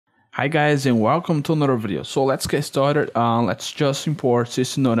Hi guys and welcome to another video. So let's get started. Let's just import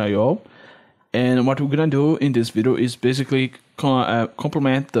System.io, and what we're gonna do in this video is basically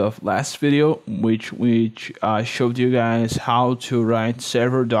complement the last video, which showed you guys how to write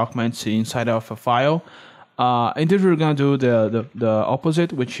several documents inside of a file. And then we're gonna do the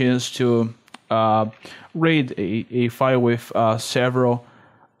opposite, which is to read a file with several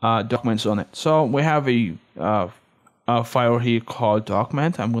documents on it. So we have a file here called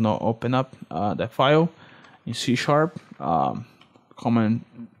document. I'm gonna open up that file in C#, common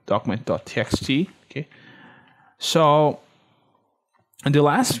document.txt. Okay, so in the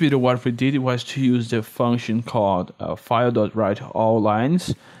last video, what we did was to use the function called file.write all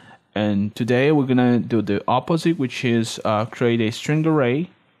lines, and today we're gonna do the opposite, which is create a string array.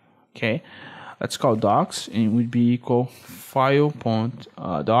 Okay, let's call docs, and it would be equal file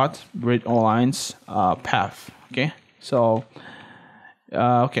dot read all lines path. Okay. So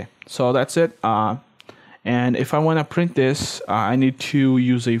so that's it. And if I want to print this, I need to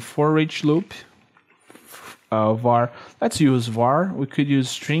use a for each loop. Var. Let's use var. We could use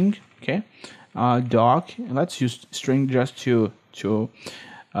string. Okay. Doc. And let's use string just to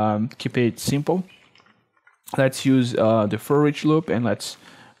keep it simple. Let's use the for each loop, and let's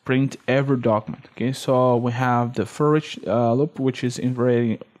print every document. Okay. So we have the for each loop, which is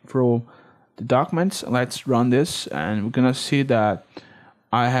iterating through the documents. Let's run this, and we're gonna see that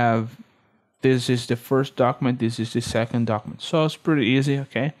I have this is the first document, this is the second document. So it's pretty easy.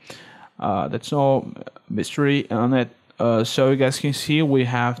 Okay, that's no mystery on it. So you guys can see we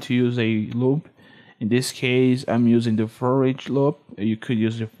have to use a loop. In this case, I'm using the for each loop. You could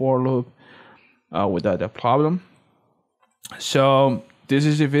use the for loop without a problem. So this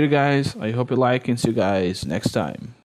is the video, guys. I hope you like, and see you guys next time.